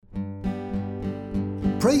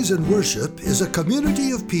Praise and Worship is a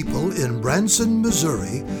community of people in Branson,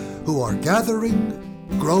 Missouri who are gathering,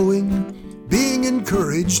 growing, being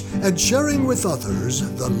encouraged, and sharing with others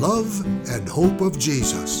the love and hope of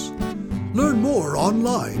Jesus. Learn more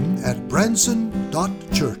online at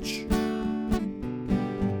branson.church.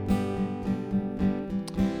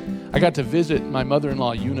 I got to visit my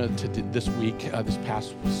mother-in-law, Una, this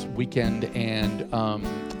past weekend, and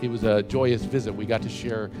it was a joyous visit. We got to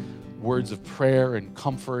share words of prayer and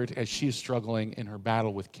comfort as she is struggling in her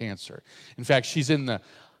battle with cancer. In fact, she's in the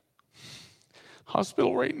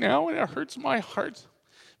hospital right now, and it hurts my heart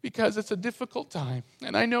because it's a difficult time.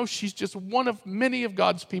 And I know she's just one of many of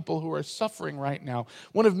God's people who are suffering right now,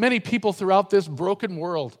 one of many people throughout this broken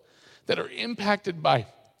world that are impacted by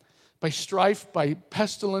strife, by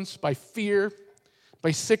pestilence, by fear, by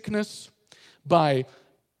sickness, by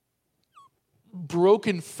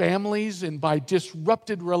broken families, and by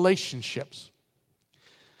disrupted relationships.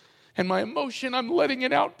 And my emotion, I'm letting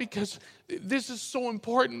it out because this is so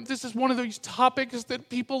important. This is one of those topics that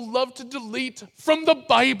people love to delete from the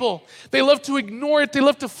Bible. They love to ignore it. They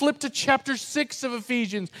love to flip to chapter 6 of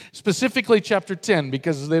Ephesians, specifically chapter 10,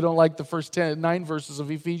 because they don't like the first 9 verses of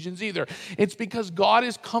Ephesians either. It's because God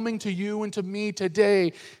is coming to you and to me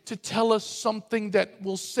today to tell us something that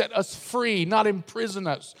will set us free, not imprison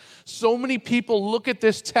us. So many people look at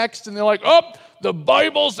this text and they're like, oh, the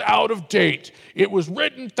Bible's out of date. It was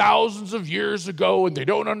written thousands of years ago, and they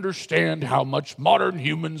don't understand how much modern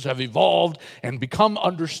humans have evolved and become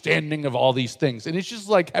understanding of all these things. And it's just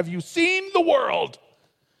like, have you seen the world?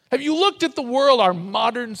 Have you looked at the world, our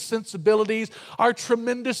modern sensibilities, our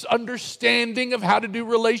tremendous understanding of how to do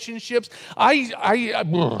relationships?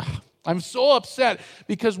 I'm so upset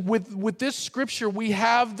because with this scripture, we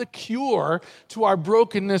have the cure to our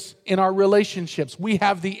brokenness in our relationships. We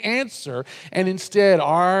have the answer, and instead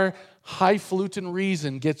our highfalutin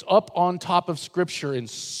reason gets up on top of scripture and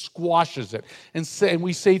squashes it. And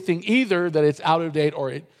we say things either that it's out of date or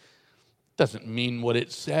it doesn't mean what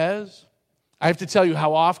it says. I have to tell you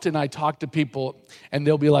how often I talk to people and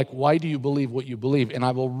they'll be like, why do you believe what you believe? And I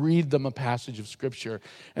will read them a passage of scripture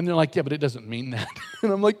and they're like, yeah, but it doesn't mean that.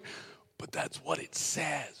 And I'm like, but that's what it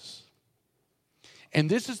says. And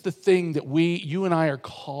this is the thing that you and I are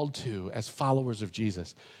called to as followers of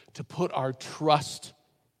Jesus, to put our trust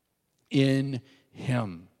in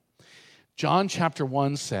him. John chapter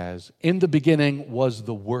 1 says, in the beginning was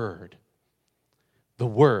the Word. The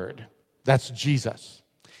Word, that's Jesus.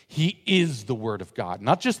 He is the Word of God,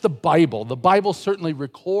 not just the Bible. The Bible certainly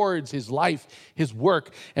records his life, his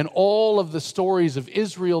work, and all of the stories of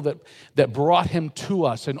Israel that brought him to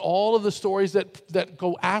us, and all of the stories that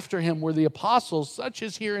go after him where the apostles, such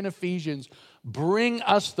as here in Ephesians, bring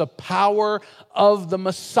us the power of the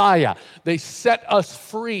Messiah. They set us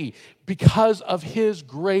free because of his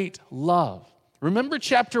great love. Remember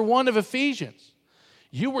chapter 1 of Ephesians.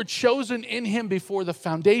 You were chosen in him before the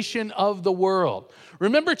foundation of the world.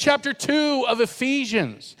 Remember chapter 2 of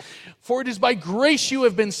Ephesians. For it is by grace you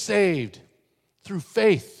have been saved through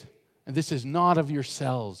faith. And this is not of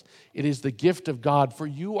yourselves. It is the gift of God. For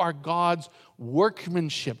you are God's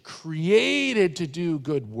workmanship, created to do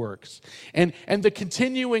good works. And the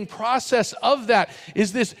continuing process of that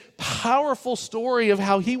is this powerful story of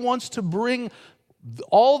how he wants to bring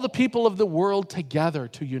all the people of the world together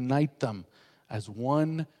to unite them as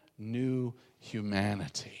one new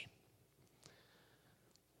humanity.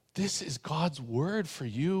 This is God's word for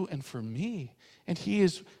you and for me. And He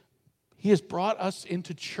has brought us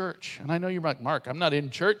into church. And I know you're like, Mark, I'm not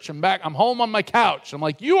in church. I'm back. I'm home on my couch. I'm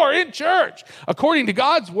like, you are in church. According to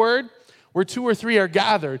God's word, where 2 or 3 are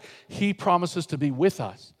gathered, He promises to be with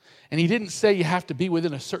us. And He didn't say you have to be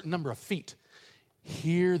within a certain number of feet.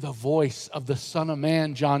 Hear the voice of the Son of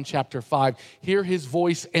Man, John chapter 5. Hear His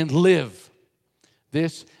voice and live.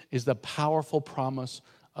 This is the powerful promise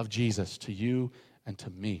of Jesus to you and to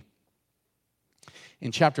me.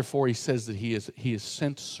 In chapter 4, he says that he has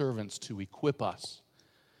sent servants to equip us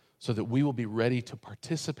so that we will be ready to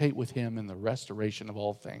participate with him in the restoration of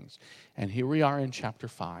all things. And here we are in chapter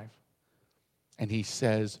 5, and he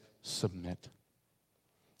says, submit.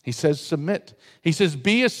 He says, submit. He says,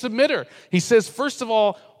 be a submitter. He says, first of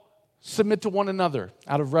all, submit to one another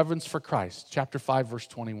out of reverence for Christ. Chapter 5, verse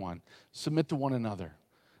 21. Submit to one another.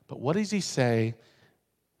 But what does he say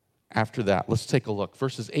after that? Let's take a look.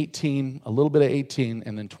 Verses 18, a little bit of 18,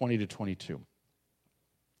 and then 20 to 22.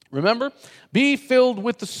 Remember, be filled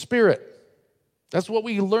with the Spirit. That's what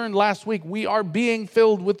we learned last week. We are being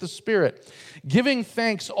filled with the Spirit, giving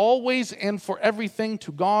thanks always and for everything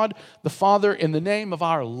to God the Father in the name of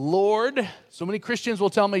our Lord. So many Christians will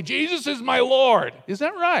tell me, Jesus is my Lord. Is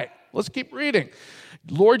that right? Let's keep reading.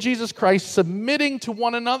 Lord Jesus Christ, submitting to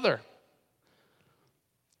one another.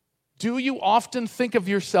 Do you often think of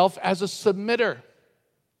yourself as a submitter?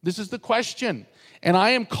 This is the question. And I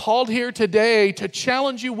am called here today to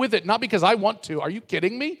challenge you with it, not because I want to. Are you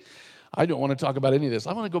kidding me? I don't want to talk about any of this.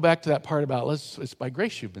 I want to go back to that part about it's by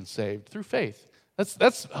grace you've been saved through faith.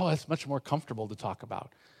 That's much more comfortable to talk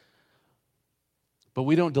about. But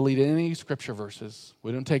we don't delete any scripture verses.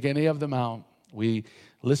 We don't take any of them out. We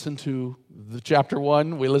listen to the chapter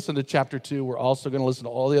 1. We listen to chapter 2. We're also going to listen to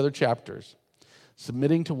all the other chapters.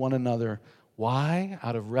 Submitting to one another. Why?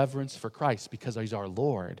 Out of reverence for Christ, because he's our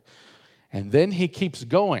Lord. And then he keeps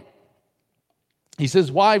going. He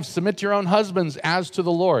says, wives, submit to your own husbands as to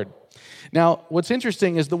the Lord. Now, what's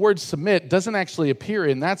interesting is the word submit doesn't actually appear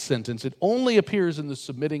in that sentence. It only appears in the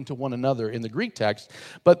submitting to one another in the Greek text.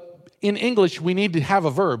 But in English, we need to have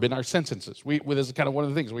a verb in our sentences. This is kind of one of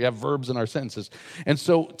the things. We have verbs in our sentences. And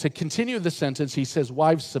so to continue the sentence, he says,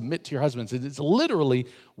 wives, submit to your husbands. It's literally,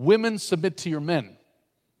 women, submit to your men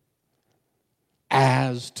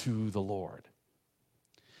as to the Lord.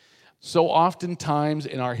 So oftentimes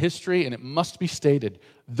in our history, and it must be stated,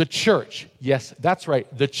 the church, yes, that's right,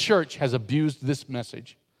 the church has abused this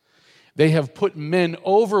message. They have put men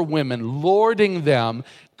over women, lording them,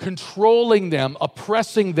 controlling them,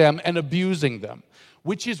 oppressing them, and abusing them,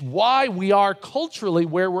 which is why we are culturally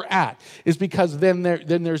where we're at, is because then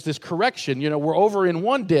there's this correction. We're over in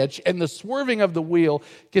one ditch, and the swerving of the wheel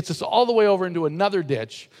gets us all the way over into another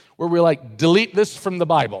ditch where we're like, delete this from the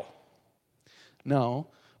Bible. No.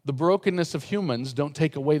 The brokenness of humans don't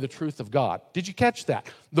take away the truth of God. Did you catch that?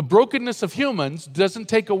 The brokenness of humans doesn't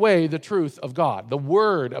take away the truth of God, the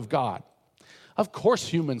Word of God. Of course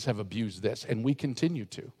humans have abused this, and we continue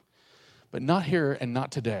to. But not here and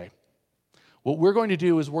not today. What we're going to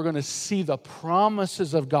do is we're going to see the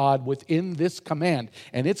promises of God within this command,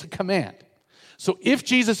 and it's a command. So if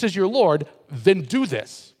Jesus is your Lord, then do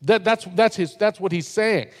this. That's what he's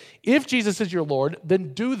saying. If Jesus is your Lord,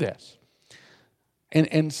 then do this.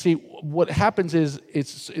 And see, what happens is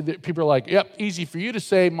people are like, yep, easy for you to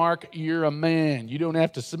say, Mark, you're a man. You don't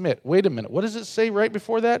have to submit. Wait a minute. What does it say right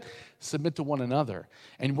before that? Submit to one another.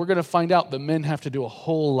 And we're going to find out that men have to do a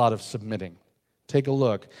whole lot of submitting. Take a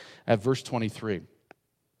look at verse 23.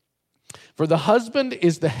 For the husband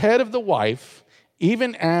is the head of the wife,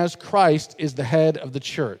 even as Christ is the head of the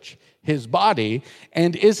church, his body,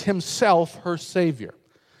 and is himself her Savior.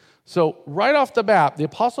 So right off the bat, the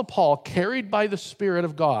Apostle Paul, carried by the Spirit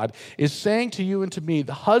of God, is saying to you and to me,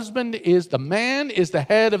 the man is the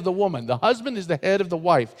head of the woman. The husband is the head of the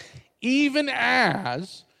wife, even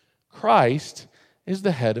as Christ is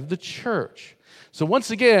the head of the church. So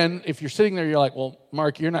once again, if you're sitting there, you're like, well,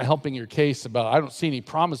 Mark, you're not helping your case about, I don't see any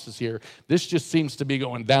promises here. This just seems to be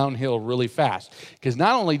going downhill really fast. Because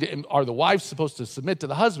not only are the wives supposed to submit to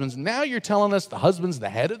the husbands, now you're telling us the husband's the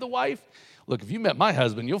head of the wife? Look, if you met my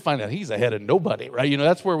husband, you'll find out he's the head of nobody, right?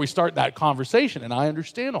 That's where we start that conversation, and I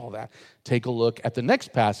understand all that. Take a look at the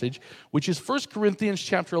next passage, which is 1 Corinthians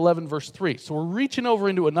chapter 11, verse 3. So we're reaching over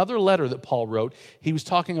into another letter that Paul wrote. He was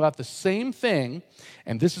talking about the same thing,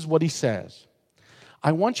 and this is what he says.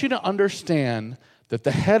 I want you to understand that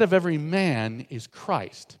the head of every man is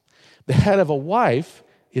Christ. The head of a wife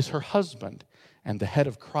is her husband, and the head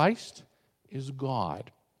of Christ is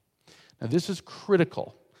God. Now, this is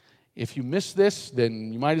critical. If you miss this,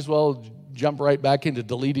 then you might as well jump right back into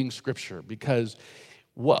deleting Scripture, because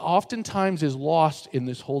what oftentimes is lost in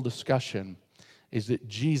this whole discussion is that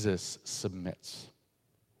Jesus submits.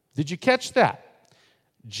 Did you catch that?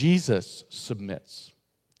 Jesus submits.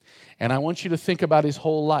 And I want you to think about his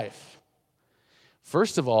whole life.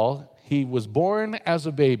 First of all, he was born as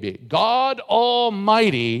a baby. God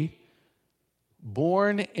Almighty,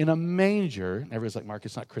 born in a manger. Everybody's like, Mark,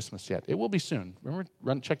 it's not Christmas yet. It will be soon.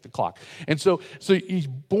 Remember, check the clock. And so he's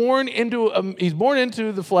born into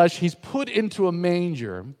the flesh. He's put into a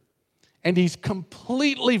manger, and he's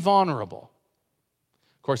completely vulnerable.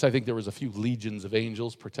 Of course, I think there was a few legions of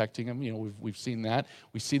angels protecting him. We've seen that.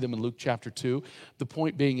 We see them in Luke chapter 2. The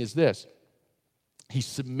point being is this. He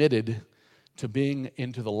submitted to being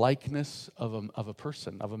into the likeness of a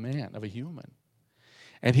person, of a man, of a human.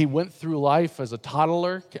 And he went through life as a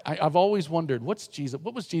toddler. I've always wondered,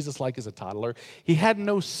 what was Jesus like as a toddler? He had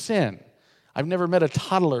no sin. I've never met a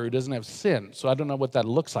toddler who doesn't have sin, so I don't know what that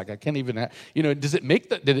looks like. I can't even, did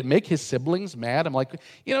it make his siblings mad? I'm like,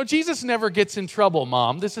 Jesus never gets in trouble,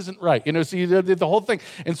 Mom. This isn't right. So you did the whole thing.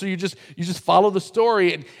 And so you just follow the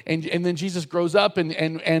story, and then Jesus grows up,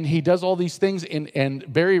 and he does all these things,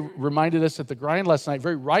 and Barry reminded us at the grind last night,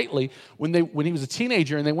 very rightly, when he was a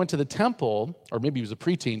teenager and they went to the temple, or maybe he was a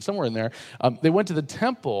preteen, somewhere in there, they went to the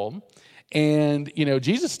temple. And,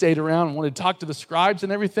 Jesus stayed around and wanted to talk to the scribes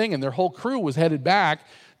and everything, and their whole crew was headed back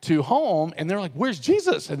to home, and they're like, where's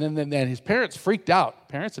Jesus? And then his parents freaked out.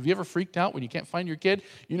 Parents, have you ever freaked out when you can't find your kid?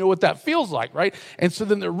 You know what that feels like, right? And so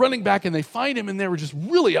then they're running back, and they find him, and they were just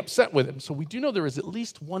really upset with him. So we do know there was at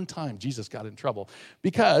least one time Jesus got in trouble,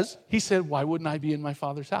 because he said, why wouldn't I be in my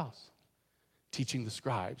Father's house? Teaching the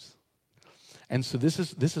scribes. And so this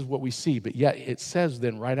is what we see, but yet it says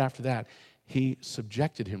then right after that, he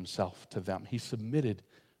subjected himself to them. He submitted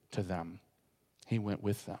to them. He went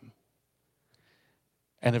with them.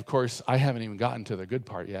 And of course, I haven't even gotten to the good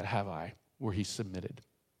part yet, have I? Where he submitted.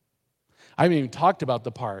 I haven't even talked about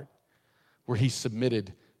the part where he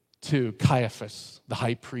submitted to Caiaphas, the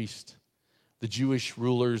high priest, the Jewish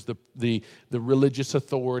rulers, the religious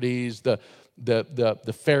authorities, the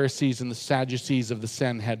Pharisees and the Sadducees of the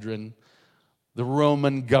Sanhedrin, the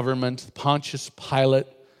Roman government, Pontius Pilate.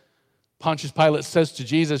 Pontius Pilate says to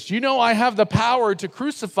Jesus, I have the power to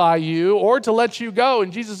crucify you or to let you go.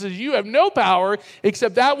 And Jesus says, you have no power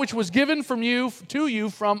except that which was given to you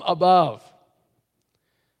from above.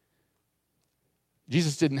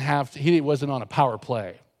 Jesus he wasn't on a power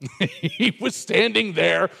play. He was standing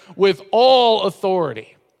there with all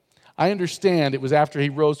authority. I understand it was after he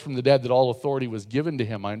rose from the dead that all authority was given to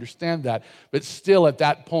him. I understand that. But still at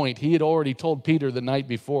that point, he had already told Peter the night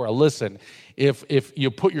before, listen, if you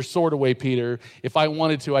put your sword away, Peter, if I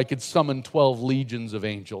wanted to, I could summon 12 legions of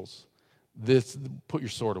angels. Put your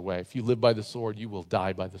sword away. If you live by the sword, you will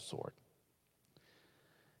die by the sword.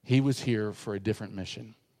 He was here for a different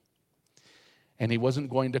mission. And he wasn't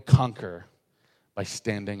going to conquer by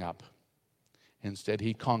standing up. Instead,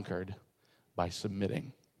 he conquered by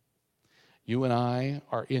submitting. You and I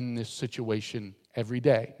are in this situation every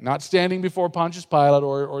day, not standing before Pontius Pilate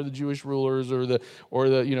or the Jewish rulers or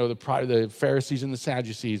the Pharisees and the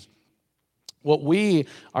Sadducees. What we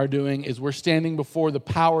are doing is we're standing before the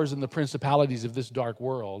powers and the principalities of this dark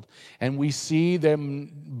world, and we see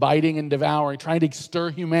them biting and devouring, trying to stir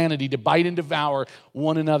humanity to bite and devour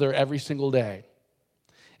one another every single day.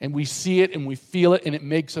 And we see it and we feel it, and it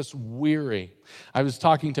makes us weary. I was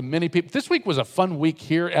talking to many people. This week was a fun week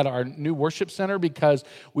here at our new worship center because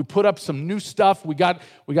we put up some new stuff. We got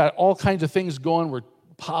all kinds of things going. We're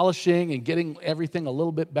polishing and getting everything a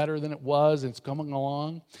little bit better than it was, and it's coming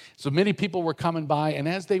along. So many people were coming by, and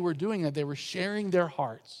as they were doing that, they were sharing their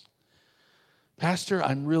hearts. Pastor,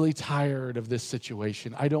 I'm really tired of this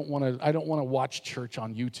situation. I don't want to watch church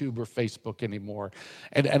on YouTube or Facebook anymore.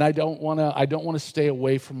 And I don't want to stay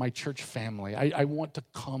away from my church family. I want to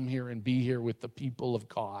come here and be here with the people of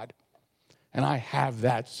God. And I have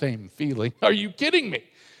that same feeling. Are you kidding me?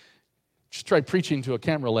 Just try preaching to a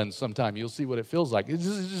camera lens sometime. You'll see what it feels like.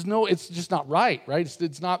 It's just not right?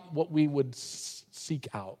 It's not what we would seek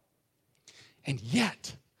out. And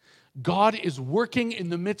yet, God is working in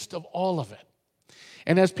the midst of all of it.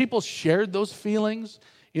 And as people shared those feelings,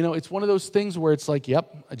 it's one of those things where it's like,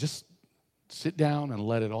 yep, I just sit down and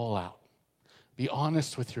let it all out. Be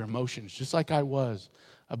honest with your emotions, just like I was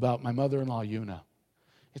about my mother-in-law, Una.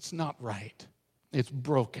 It's not right. It's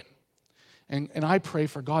broken. And I pray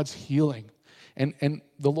for God's healing. And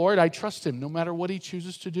the Lord, I trust him no matter what he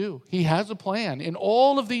chooses to do. He has a plan in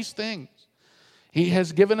all of these things. He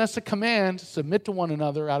has given us a command to submit to one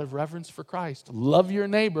another out of reverence for Christ. Love your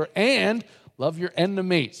neighbor and love your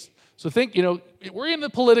enemies. So think, we're in the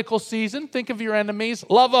political season. Think of your enemies.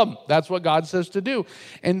 Love them. That's what God says to do.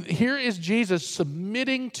 And here is Jesus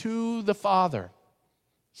submitting to the Father.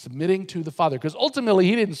 Submitting to the Father. Because ultimately,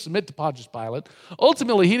 he didn't submit to Pontius Pilate.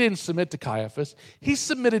 Ultimately, he didn't submit to Caiaphas. He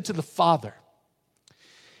submitted to the Father.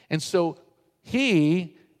 And so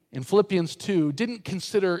he, in Philippians 2, didn't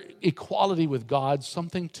consider equality with God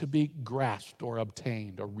something to be grasped or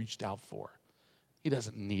obtained or reached out for. He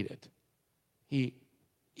doesn't need it. He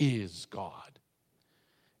is God.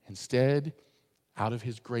 Instead, out of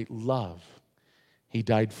his great love, he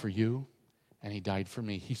died for you and he died for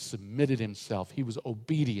me. He submitted himself. He was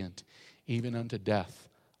obedient even unto death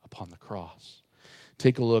upon the cross.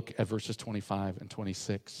 Take a look at verses 25 and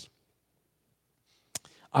 26.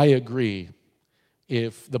 I agree.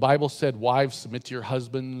 If the Bible said, wives, submit to your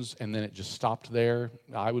husbands, and then it just stopped there,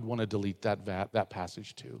 I would want to delete that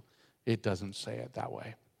passage too. It doesn't say it that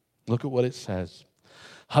way. Look at what it says.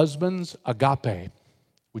 Husbands, agape,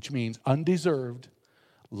 which means undeserved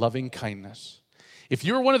loving kindness. If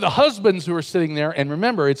you're one of the husbands who are sitting there, and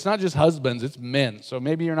remember, it's not just husbands, it's men. So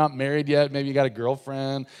maybe you're not married yet, maybe you got a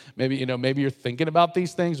girlfriend, maybe you're thinking about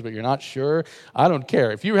these things, but you're not sure. I don't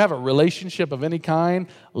care. If you have a relationship of any kind,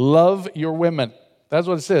 love your women. That's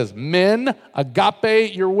what it says. Men,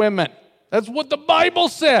 agape your women. That's what the Bible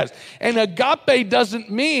says. And agape doesn't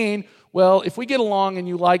mean, well, if we get along and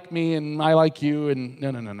you like me and I like you, and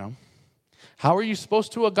no. How are you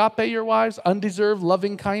supposed to agape your wives? Undeserved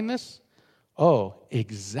loving kindness? Oh,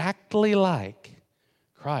 exactly like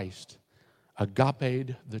Christ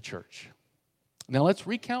agaped the church. Now let's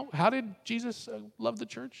recount. How did Jesus love the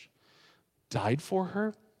church? Died for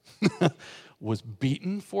her, was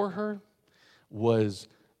beaten for her, was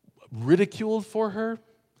ridiculed for her,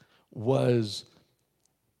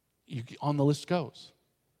 on the list goes.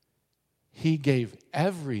 He gave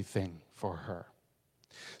everything for her.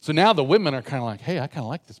 So now the women are kind of like, hey, I kind of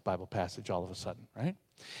like this Bible passage all of a sudden, right?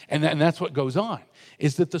 And that's what goes on,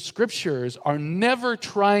 is that the scriptures are never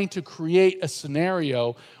trying to create a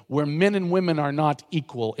scenario where men and women are not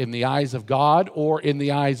equal in the eyes of God or in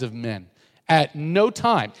the eyes of men. At no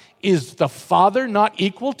time is the Father not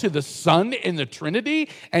equal to the Son in the Trinity,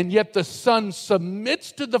 and yet the Son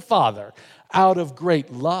submits to the Father out of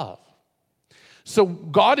great love. So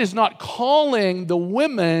God is not calling the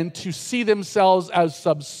women to see themselves as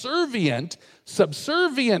subservient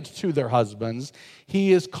to their husbands.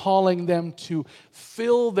 He is calling them to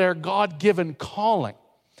fill their God-given calling.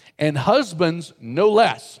 And husbands, no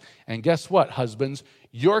less. And guess what, husbands?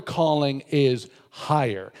 Your calling is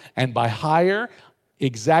higher. And by higher,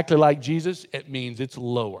 exactly like Jesus, it means it's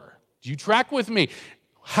lower. Do you track with me?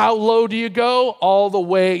 How low do you go? All the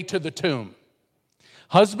way to the tomb.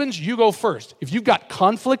 Husbands, you go first. If you've got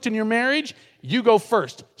conflict in your marriage, you go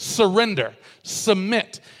first. Surrender,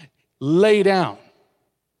 submit, lay down.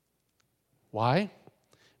 Why?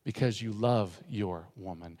 Because you love your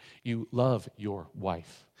woman. You love your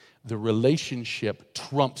wife. The relationship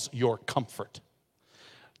trumps your comfort.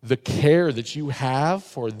 The care that you have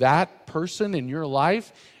for that person in your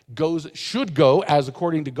life should go, as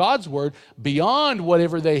according to God's word, beyond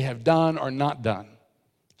whatever they have done or not done.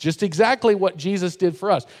 Just exactly what Jesus did for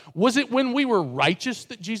us. Was it when we were righteous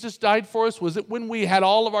that Jesus died for us? Was it when we had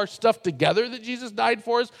all of our stuff together that Jesus died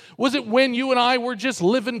for us? Was it when you and I were just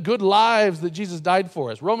living good lives that Jesus died for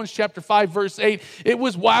us? Romans chapter 5, verse 8, it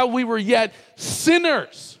was while we were yet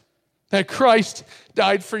sinners that Christ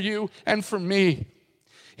died for you and for me.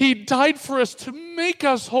 He died for us to make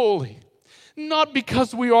us holy, not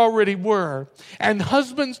because we already were. And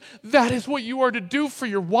husbands, that is what you are to do for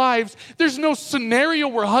your wives. There's no scenario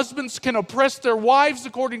where husbands can oppress their wives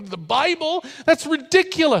according to the Bible. That's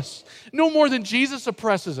ridiculous. No more than Jesus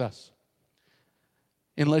oppresses us.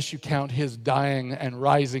 Unless you count his dying and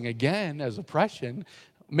rising again as oppression.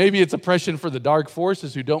 Maybe it's oppression for the dark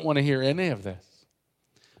forces who don't want to hear any of this.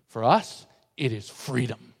 For us, it is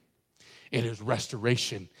freedom. It is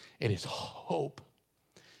restoration. It is hope.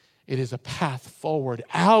 It is a path forward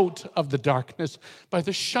out of the darkness by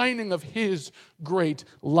the shining of his great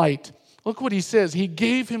light. Look what he says. He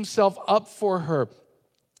gave himself up for her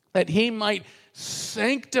that he might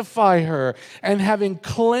sanctify her, and having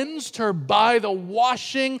cleansed her by the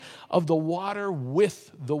washing of the water with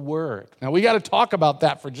the word. Now, we got to talk about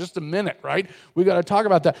that for just a minute, right? We got to talk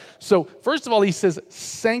about that. So, first of all, he says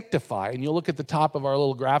sanctify, and you'll look at the top of our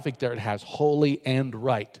little graphic there. It has holy and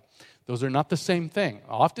right. Those are not the same thing.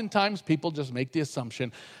 Oftentimes, people just make the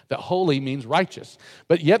assumption that holy means righteous.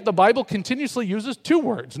 But yet, the Bible continuously uses two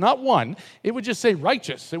words, not one. It would just say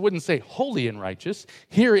righteous. It wouldn't say holy and righteous.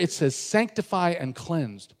 Here, it says sanctify and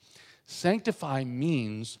cleansed. Sanctify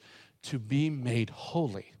means to be made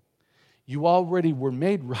holy. You already were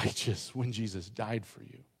made righteous when Jesus died for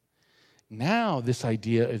you. Now, this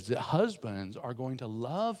idea is that husbands are going to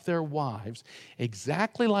love their wives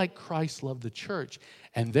exactly like Christ loved the church,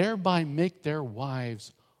 and thereby make their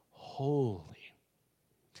wives holy.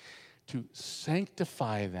 To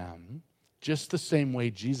sanctify them just the same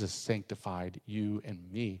way Jesus sanctified you and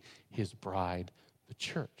me, his bride, the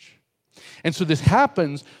church. And so this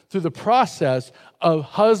happens through the process of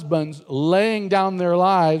husbands laying down their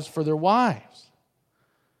lives for their wives.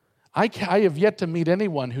 I have yet to meet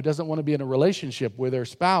anyone who doesn't want to be in a relationship where their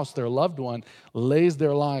spouse, their loved one, lays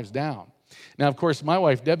their lives down. Now, of course, my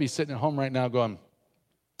wife, Debbie's sitting at home right now going,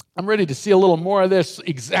 I'm ready to see a little more of this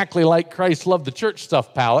exactly like Christ loved the church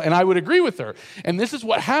stuff, pal. And I would agree with her. And this is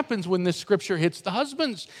what happens when this scripture hits the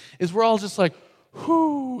husbands, is we're all just like,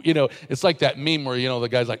 whoo. It's like that meme where, the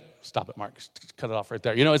guy's like, stop it, Mark, cut it off right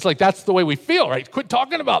there. It's like that's the way we feel, right? Quit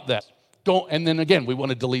talking about this. And then again, we want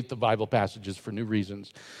to delete the Bible passages for new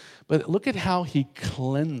reasons. But look at how he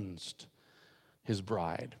cleansed his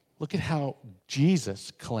bride. Look at how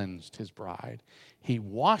Jesus cleansed his bride. He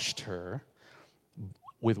washed her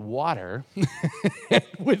with water and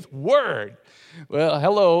with word. Well,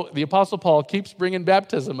 hello, the Apostle Paul keeps bringing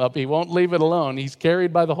baptism up. He won't leave it alone. He's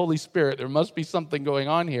carried by the Holy Spirit. There must be something going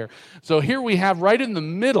on here. So here we have right in the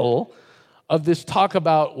middle of this talk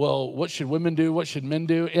about, well, what should women do? What should men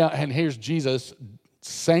do? Yeah, and here's Jesus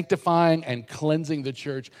sanctifying and cleansing the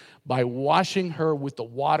church by washing her with the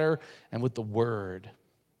water and with the word.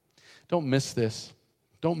 Don't miss this.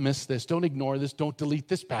 Don't miss this. Don't ignore this. Don't delete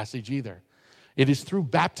this passage either. It is through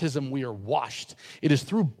baptism we are washed. It is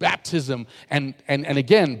through baptism, and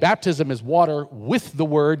again, baptism is water with the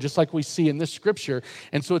word, just like we see in this scripture.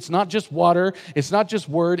 And so it's not just water, it's not just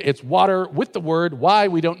word, it's water with the word. Why?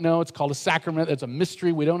 We don't know. It's called a sacrament. It's a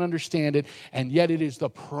mystery. We don't understand it. And yet it is the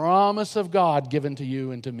promise of God given to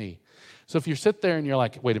you and to me. So if you sit there and you're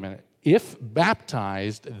like, wait a minute, if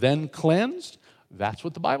baptized, then cleansed, that's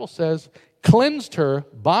what the Bible says. Cleansed her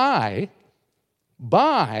by,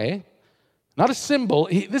 not a symbol.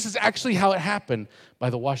 This is actually how it happened, by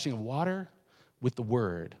the washing of water with the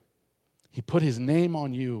word. He put his name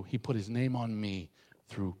on you. He put his name on me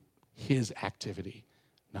through his activity,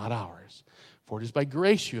 not ours. For it is by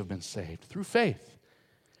grace you have been saved, through faith.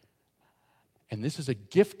 And this is a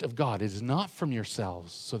gift of God. It is not from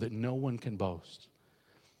yourselves, so that no one can boast.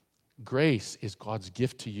 Grace is God's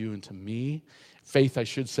gift to you and to me. Faith, I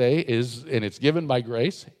should say, and it's given by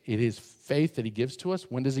grace. It is faith that he gives to us.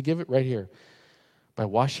 When does he give it? Right here. By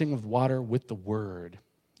washing of water with the word,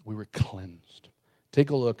 we were cleansed. Take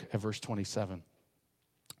a look at verse 27.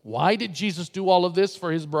 Why did Jesus do all of this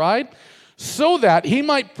for his bride? So that he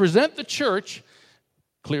might present the church,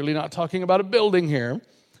 clearly not talking about a building here,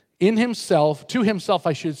 to himself,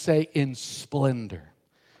 I should say, in splendor,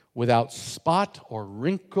 without spot or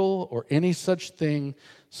wrinkle or any such thing,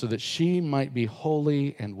 so that she might be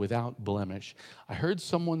holy and without blemish. I heard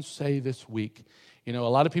someone say this week, a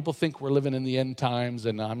lot of people think we're living in the end times,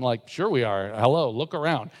 and I'm like, sure we are. Hello, look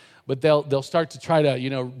around. But they'll start to try to,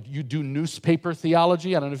 you do newspaper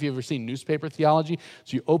theology. I don't know if you've ever seen newspaper theology.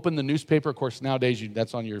 So you open the newspaper. Of course, nowadays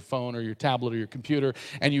that's on your phone or your tablet or your computer.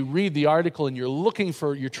 And you read the article and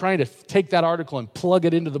you're trying to take that article and plug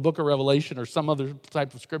it into the book of Revelation or some other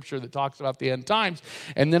type of scripture that talks about the end times.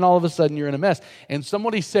 And then all of a sudden you're in a mess. And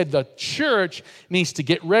somebody said the church needs to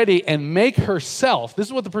get ready and make herself, this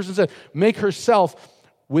is what the person said, make herself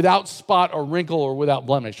without spot or wrinkle or without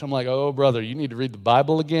blemish. I'm like, oh, brother, you need to read the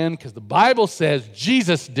Bible again, because the Bible says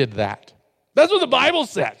Jesus did that. That's what the Bible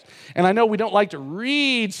says. And I know we don't like to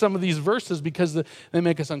read some of these verses because they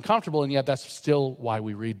make us uncomfortable, and yet that's still why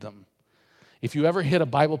we read them. If you ever hit a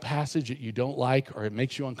Bible passage that you don't like or it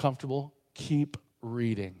makes you uncomfortable, keep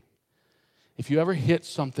reading. If you ever hit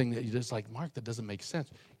something that you're just like, Mark, that doesn't make sense,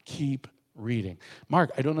 keep reading. Mark,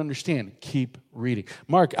 I don't understand. Keep reading.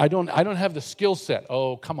 Mark, I don't have the skill set.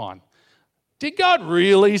 Oh, come on. Did God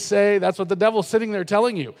really say? That's what the devil's sitting there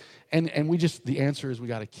telling you. And the answer is we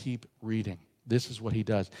got to keep reading. This is what he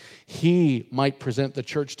does. He might present the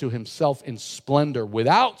church to himself in splendor,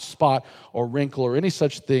 without spot or wrinkle or any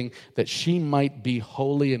such thing, that she might be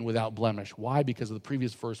holy and without blemish. Why? Because of the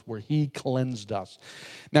previous verse where he cleansed us.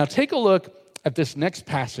 Now take a look at this next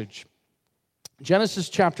passage. Genesis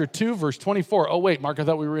chapter 2, verse 24. Oh, wait, Mark, I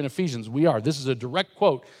thought we were in Ephesians. We are. This is a direct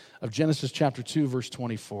quote of Genesis chapter 2, verse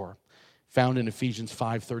 24, found in Ephesians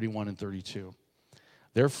 5, 31 and 32.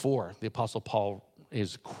 Therefore, the Apostle Paul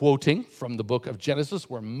is quoting from the book of Genesis,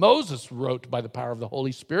 where Moses wrote by the power of the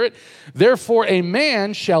Holy Spirit, therefore a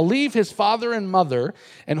man shall leave his father and mother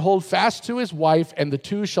and hold fast to his wife, and the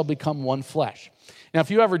two shall become one flesh. Now, if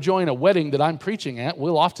you ever join a wedding that I'm preaching at,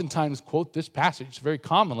 we'll oftentimes quote this passage very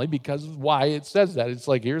commonly because of why it says that. It's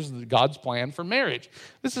like, here's God's plan for marriage.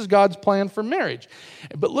 This is God's plan for marriage.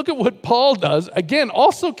 But look at what Paul does. Again,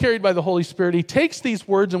 also carried by the Holy Spirit, he takes these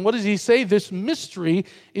words, and what does he say? This mystery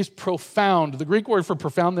is profound. The Greek word for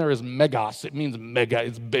profound there is megas. It means mega.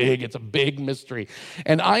 It's big. It's a big mystery.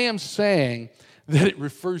 And I am saying that it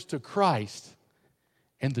refers to Christ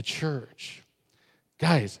and the church.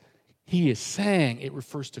 Guys, he is saying it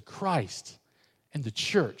refers to Christ and the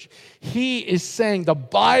church. He is saying the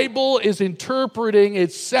Bible is interpreting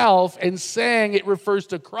itself and saying it refers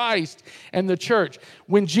to Christ and the church.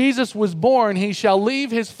 When Jesus was born, he shall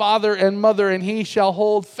leave his father and mother, and he shall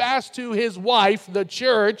hold fast to his wife, the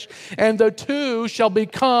church, and the two shall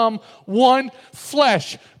become one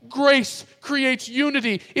flesh. grace creates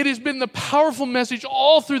unity. It has been the powerful message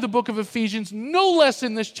all through the book of Ephesians, no less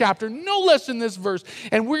in this chapter, no less in this verse.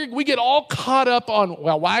 And we get all caught up on,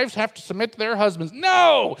 well, wives have to submit to their husbands.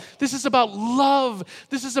 No, this is about love.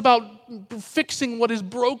 This is about fixing what is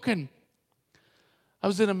broken. I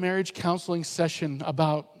was in a marriage counseling session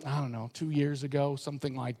about, 2 years ago,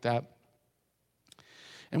 something like that.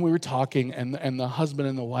 And we were talking, and the husband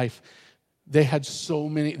and the wife, they had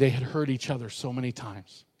hurt each other so many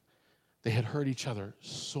times. They had hurt each other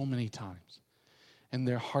so many times. And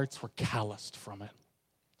their hearts were calloused from it.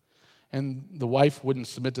 And the wife wouldn't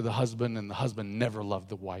submit to the husband, and the husband never loved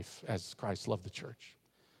the wife as Christ loved the church.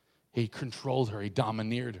 He controlled her. He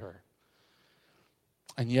domineered her.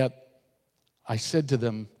 And yet, I said to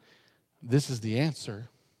them, this is the answer.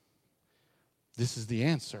 This is the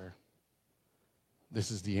answer.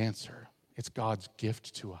 This is the answer. It's God's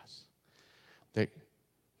gift to us. That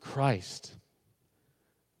Christ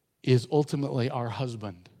is ultimately our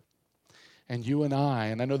husband. And you and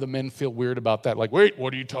I know the men feel weird about that, like, wait,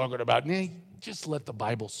 what are you talking about? Nah, just let the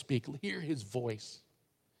Bible speak. Hear his voice.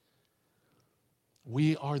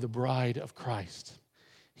 We are the bride of Christ.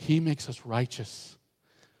 He makes us righteous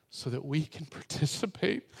so that we can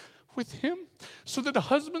participate with him, so that the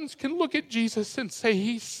husbands can look at Jesus and say,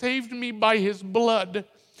 he saved me by his blood.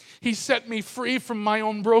 He set me free from my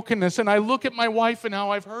own brokenness. And I look at my wife and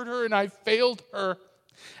how I've hurt her and I've failed her.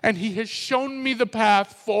 And he has shown me the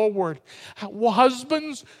path forward.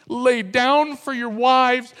 Husbands, lay down for your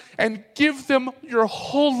wives and give them your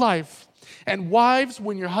whole life. And wives,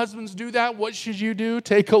 when your husbands do that, what should you do?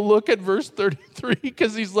 Take a look at verse 33,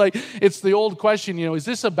 because he's like, it's the old question, is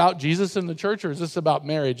this about Jesus and the church, or is this about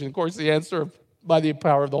marriage? And of course, the answer by the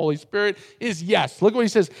power of the Holy Spirit is yes. Look what he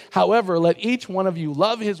says. However, let each one of you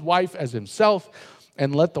love his wife as himself,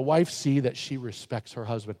 and let the wife see that she respects her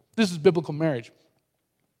husband. This is biblical marriage.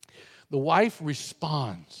 The wife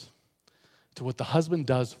responds to what the husband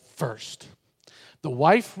does first. The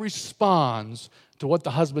wife responds to what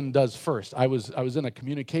the husband does first. I was in a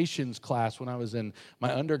communications class when I was in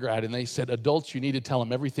my undergrad, and they said, adults, you need to tell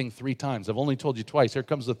them everything 3 times. I've only told you twice. Here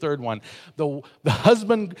comes the third one. The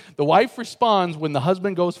wife responds when the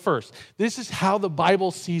husband goes first. This is how the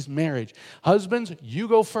Bible sees marriage. Husbands, you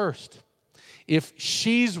go first. If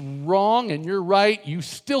she's wrong and you're right, you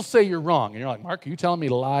still say you're wrong. And you're like, Mark, are you telling me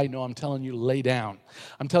to lie? No, I'm telling you to lay down.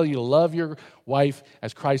 I'm telling you to love your wife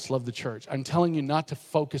as Christ loved the church. I'm telling you not to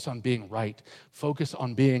focus on being right. Focus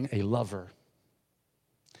on being a lover.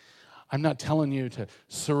 I'm not telling you to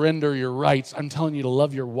surrender your rights. I'm telling you to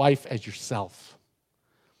love your wife as yourself.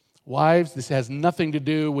 Wives, this has nothing to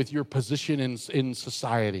do with your position in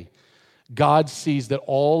society. God sees that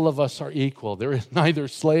all of us are equal. There is neither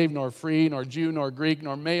slave nor free, nor Jew nor Greek,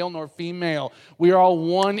 nor male nor female. We are all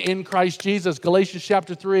one in Christ Jesus, Galatians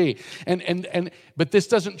chapter 3. But this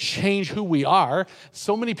doesn't change who we are.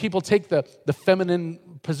 So many people take the feminine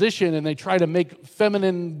position and they try to make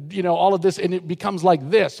feminine, all of this, and it becomes like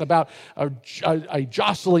this, about a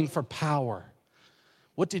jostling for power.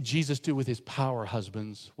 What did Jesus do with his power,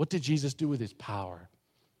 husbands? What did Jesus do with his power?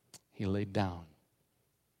 He laid down.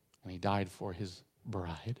 And he died for his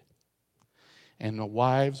bride. And the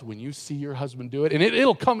wives, when you see your husband do it, and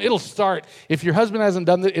it'll start, if your husband hasn't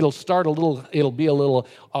done it, it'll be a little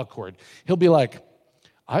awkward. He'll be like,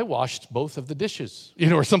 I washed both of the dishes,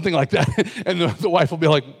 or something like that. And the wife will be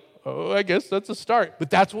like, oh, I guess that's a start.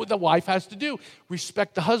 But that's what the wife has to do.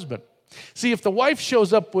 Respect the husband. See, if the wife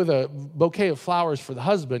shows up with a bouquet of flowers for the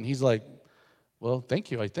husband, he's like, well, thank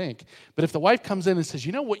you, I think. But if the wife comes in and says,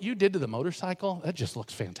 you know what you did to the motorcycle? That just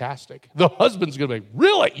looks fantastic. The husband's going to be,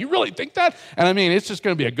 really? You really think that? And it's just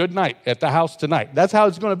going to be a good night at the house tonight. That's how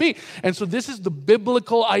it's going to be. And so this is the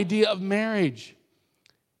biblical idea of marriage.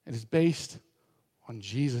 It is based on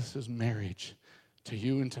Jesus' marriage to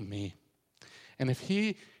you and to me. And if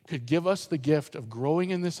he could give us the gift of growing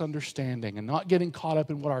in this understanding and not getting caught up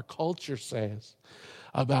in what our culture says,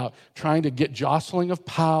 about trying to get jostling of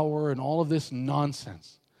power and all of this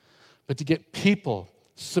nonsense, but to get people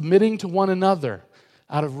submitting to one another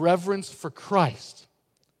out of reverence for Christ.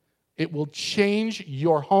 It will change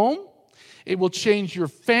your home. It will change your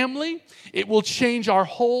family. It will change our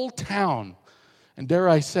whole town. And dare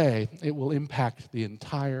I say, it will impact the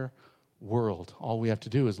entire world. All we have to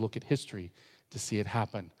do is look at history to see it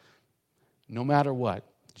happen. No matter what,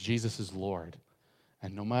 Jesus is Lord.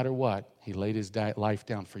 And no matter what, he laid his life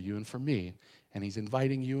down for you and for me. And he's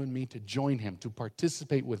inviting you and me to join him, to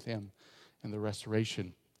participate with him in the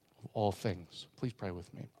restoration of all things. Please pray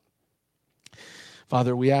with me.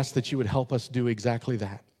 Father, we ask that you would help us do exactly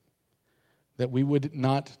that. That we would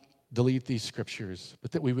not delete these scriptures,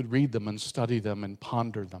 but that we would read them and study them and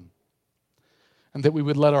ponder them. And that we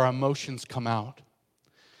would let our emotions come out.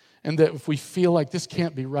 And that if we feel like this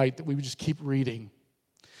can't be right, that we would just keep reading.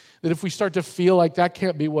 That if we start to feel like that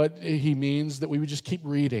can't be what he means, that we would just keep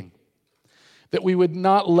reading. That we would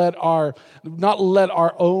not let our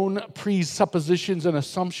own presuppositions and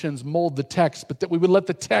assumptions mold the text, but that we would let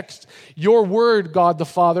the text, your word, God the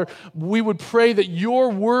Father, we would pray that your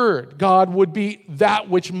word, God, would be that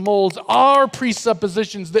which molds our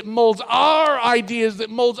presuppositions, that molds our ideas, that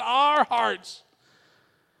molds our hearts,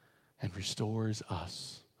 and restores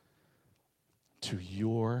us to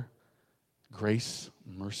your grace,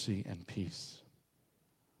 mercy, and peace.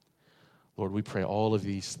 Lord, we pray all of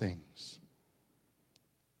these things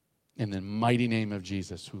in the mighty name of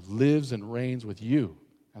Jesus, who lives and reigns with you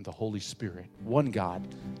and the Holy Spirit, one God,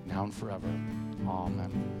 now and forever.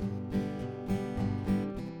 Amen.